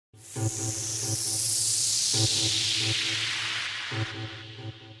What's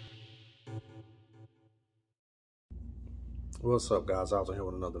up, guys? I was here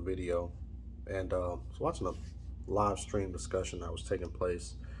with another video, and was watching a live stream discussion that was taking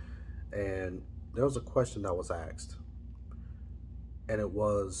place, and there was a question that was asked, and it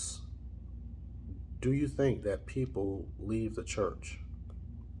was, do you think that people leave the church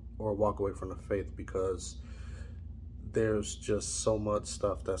or walk away from the faith because there's just so much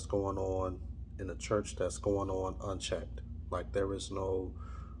stuff that's going on in the church that's going on unchecked? Like, there is no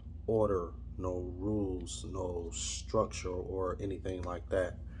order, no rules, no structure or anything like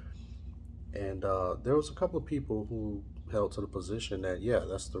that. And there was a couple of people who held to the position that, yeah,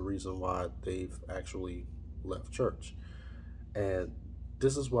 that's the reason why they've actually left church. And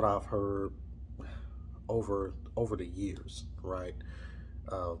this is what I've heard over the years, right?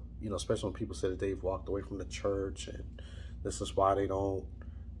 Especially when people say that they've walked away from the church, and this is why they don't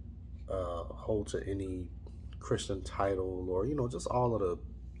hold to any Christian title, or just all of the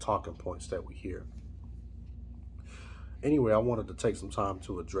talking points that we hear. Anyway, I wanted to take some time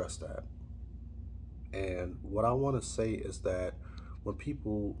to address that. And what I want to say is that when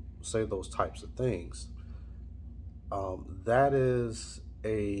people say those types of things, that is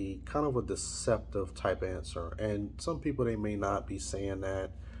a kind of a deceptive type answer. And some people, they may not be saying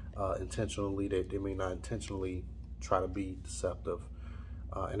that intentionally. They may not intentionally try to be deceptive,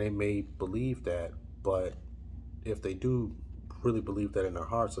 and they may believe that. But if they do really believe that in their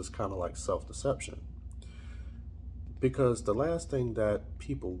hearts, it's kind of like self-deception. Because the last thing that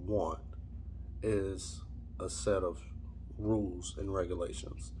people want is a set of rules and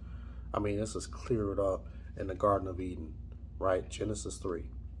regulations. I mean, this is cleared up in the Garden of Eden, right? Genesis 3.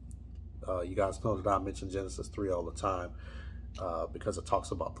 You guys know that I mention Genesis 3 all the time because it talks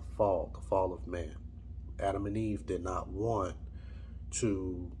about the fall of man. Adam and Eve did not want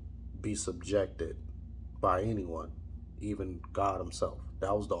to be subjected by anyone, even God himself.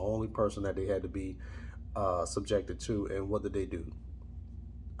 That was the only person that they had to be subjected to. And what did they do?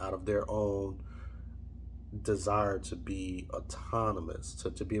 Out of their own desire to be autonomous,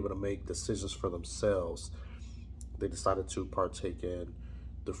 to be able to make decisions for themselves, they decided to partake in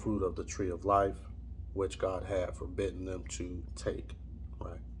the fruit of the tree of life, which God had forbidden them to take,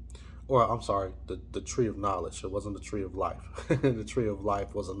 right? Or I'm sorry, the tree of knowledge. It wasn't the tree of life. The tree of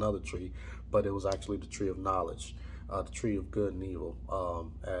life was another tree, but it was actually the tree of knowledge, the tree of good and evil,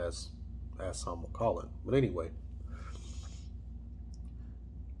 as some will call it. But anyway,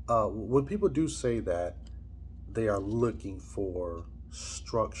 when people do say that they are looking for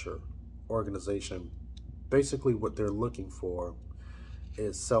structure, organization, basically what they're looking for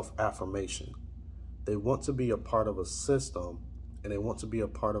is self-affirmation. They want to be a part of a system, and they want to be a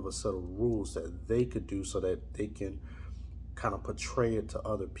part of a set of rules that they could do so that they can kind of portray it to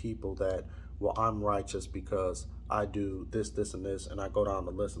other people that, well, I'm righteous because I do this, this, and this, and I go down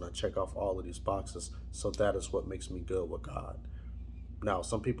the list and I check off all of these boxes, so that is what makes me good with God. Now,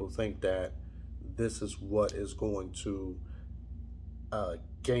 some people think that this is what is going to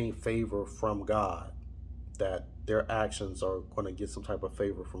gain favor from God, that their actions are going to get some type of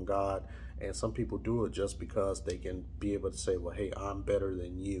favor from God. And some people do it just because they can be able to say, well, hey, I'm better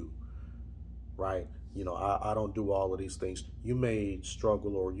than you, right? I don't do all of these things. You may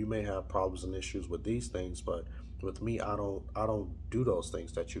struggle, or you may have problems and issues with these things, but with me, I don't do those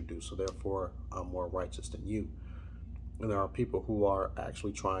things that you do. So therefore, I'm more righteous than you. And there are people who are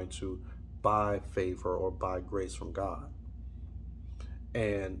actually trying to buy favor or buy grace from God.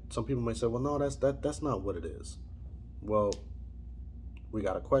 And some people may say, well, no, that's not what it is. Well, we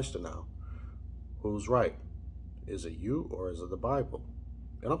got a question now. Who's right? Is it you, or is it the Bible?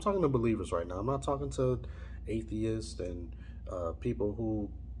 And I'm talking to believers right now. I'm not talking to atheists and people who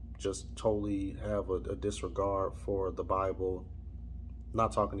just totally have a disregard for the Bible. I'm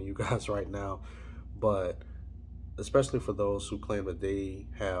not talking to you guys right now, but especially for those who claim that they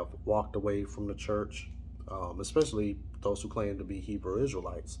have walked away from the church, especially those who claim to be Hebrew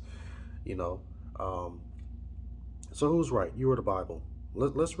Israelites, So who's right? You or the Bible?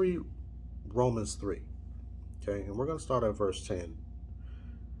 Let's read Romans 3, okay? And we're going to start at verse 10.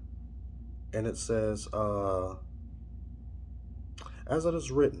 And it says, as it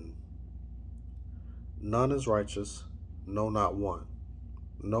is written, none is righteous, no, not one.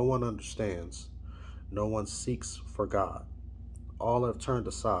 No one understands. No one seeks for God. All have turned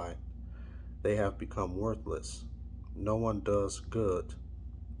aside. They have become worthless. No one does good,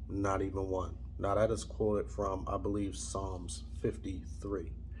 not even one. Now that is quoted from, I believe, Psalms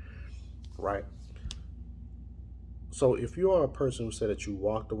 53, right? So if you are a person who said that you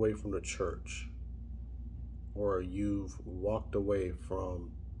walked away from the church, or you've walked away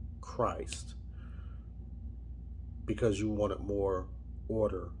from Christ because you wanted more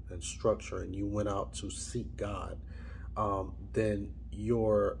order and structure and you went out to seek God, then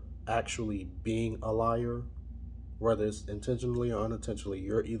you're actually being a liar, whether it's intentionally or unintentionally.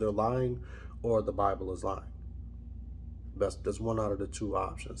 You're either lying or the Bible is lying. That's one out of the two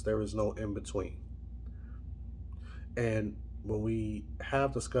options. There is no in between. And when we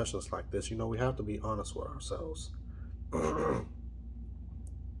have discussions like this, we have to be honest with ourselves.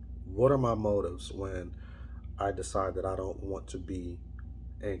 What are my motives when I decide that I don't want to be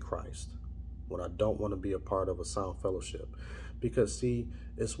in Christ, when I don't want to be a part of a sound fellowship? Because see,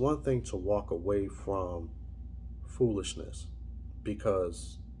 it's one thing to walk away from foolishness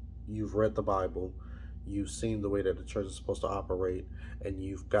because you've read the Bible, you've seen the way that the church is supposed to operate, and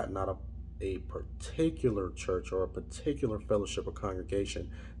you've gotten out of a particular church or a particular fellowship or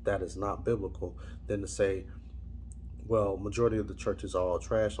congregation that is not biblical, than to say, well, majority of the church is all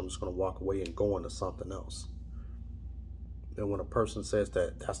trash, I'm just going to walk away and go into something else. And when a person says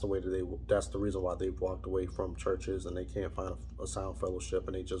that that's the reason why they've walked away from churches and they can't find a sound fellowship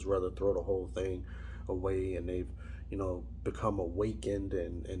and they just rather throw the whole thing away, and they've become awakened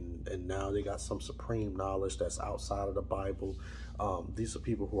and now they got some supreme knowledge that's outside of the Bible. These are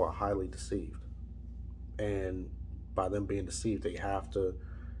people who are highly deceived, and by them being deceived, they have to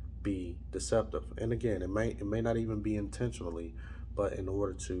be deceptive. And again, it may not even be intentionally, but in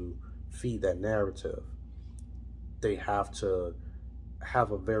order to feed that narrative, they have to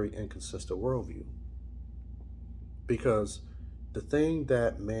have a very inconsistent worldview. Because the thing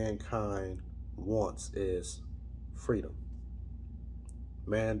that mankind wants is freedom.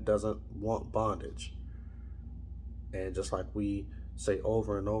 Man doesn't want bondage. And just like we say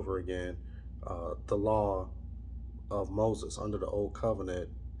over and over again, the law of Moses under the old covenant,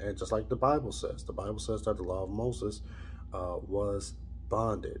 and just like the Bible says that the law of Moses was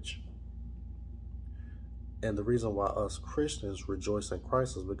bondage. And the reason why us Christians rejoice in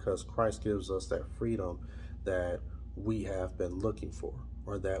Christ is because Christ gives us that freedom that we have been looking for,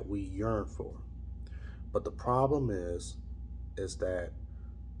 or that we yearn for. But the problem is that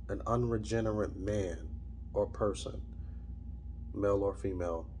an unregenerate man or person, male or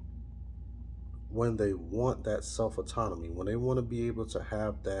female, when they want that self-autonomy, when they want to be able to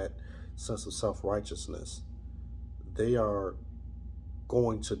have that sense of self-righteousness, they are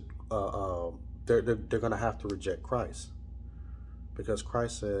going to they're going to have to reject Christ, because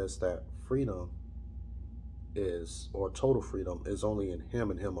Christ says that freedom is, or total freedom, is only in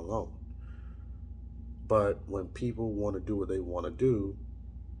him and him alone. But when people want to do what they want to do,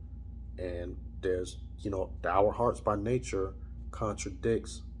 and there's, our hearts by nature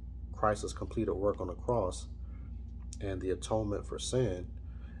contradicts Christ's completed work on the cross and the atonement for sin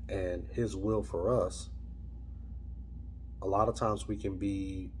and his will for us, a lot of times we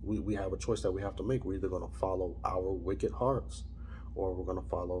have a choice that we have to make. We're either going to follow our wicked hearts, or we're going to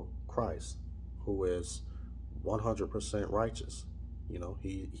follow Christ, who is 100% righteous.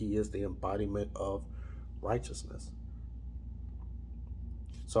 He is the embodiment of righteousness.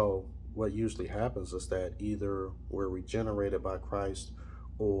 So what usually happens is that either we're regenerated by Christ,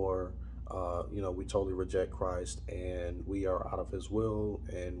 or we totally reject Christ and we are out of his will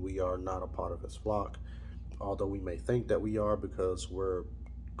and we are not a part of his flock. Although we may think that we are, because we're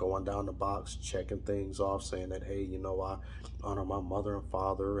going down the box, checking things off, saying that, hey, I honor my mother and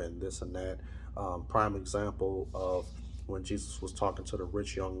father and this and that. Prime example of when Jesus was talking to the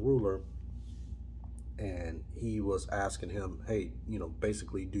rich young ruler, and he was asking him, hey,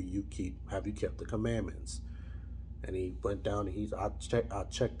 basically, have you kept the commandments? And he went down and I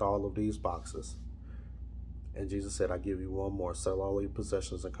checked all of these boxes. And Jesus said, I give you one more: sell all your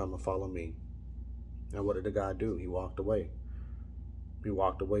possessions and come and follow me. And what did the guy do? He walked away. He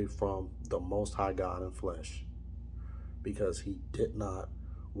walked away from the Most High God in flesh, because he did not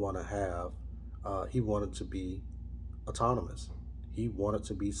want to have, he wanted to be autonomous. He wanted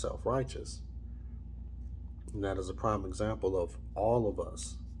to be self-righteous. And that is a prime example of all of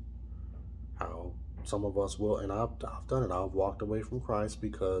us, how some of us will, and I've done it. I've walked away from Christ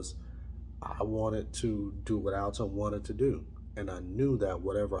because I wanted to do what Alton wanted to do. And I knew that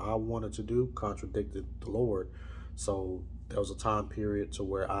whatever I wanted to do contradicted the Lord. So there was a time period to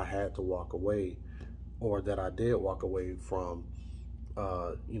where I had to walk away, or that I did walk away from,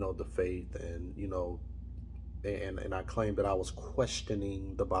 the faith, and, and I claimed that I was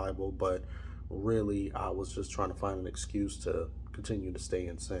questioning the Bible, but really I was just trying to find an excuse to continue to stay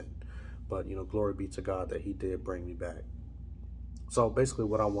in sin. But, glory be to God that he did bring me back. So basically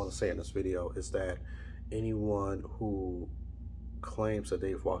what I want to say in this video is that anyone who claims that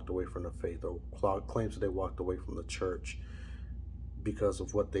they've walked away from the faith, or claims that they walked away from the church, because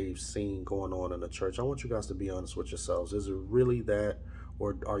of what they've seen going on in the church. I want you guys to be honest with yourselves. Is it really that,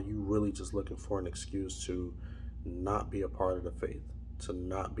 or are you really just looking for an excuse to not be a part of the faith, to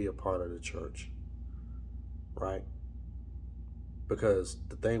not be a part of the church, right? Because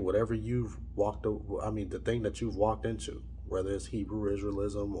the thing, whatever you've the thing that you've walked into, whether it's Hebrew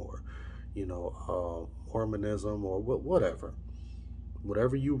Israelism or, Mormonism or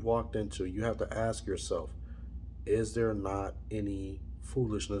whatever you've walked into, you have to ask yourself, is there not any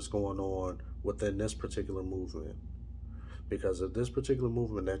foolishness going on within this particular movement? Because if this particular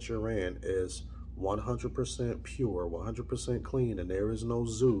movement that you're in is 100% pure, 100% clean, and there is no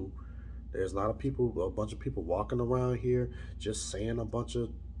zoo, there's not a bunch of people walking around here just saying a bunch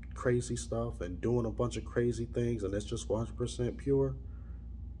of crazy stuff and doing a bunch of crazy things, and it's just 100% pure.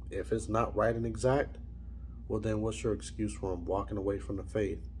 If it's not right and exact, well then what's your excuse for walking away from the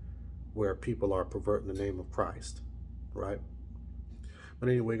faith where people are perverting the name of Christ, right? But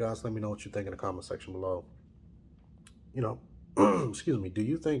anyway, guys, let me know what you think in the comment section below. Excuse me, do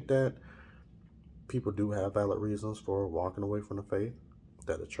you think that people do have valid reasons for walking away from the faith?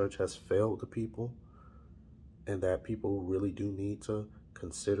 That the church has failed the people, and that people really do need to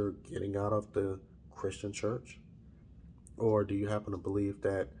consider getting out of the Christian church? Or do you happen to believe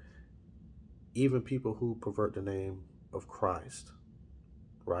that even people who pervert the name of Christ,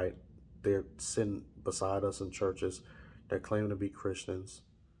 right, they're sitting beside us in churches, they're claiming to be Christians,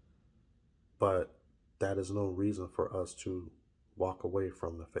 but that is no reason for us to walk away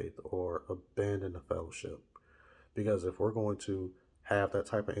from the faith or abandon the fellowship? Because if we're going to have that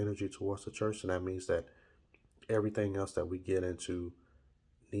type of energy towards the church, then that means that everything else that we get into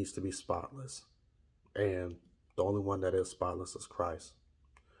needs to be spotless. And the only one that is spotless is Christ.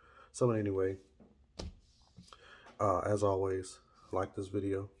 So anyway, as always, like this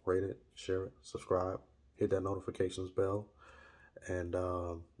video, rate it, share it, subscribe, hit that notifications bell, and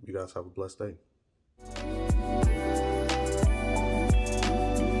you guys have a blessed day.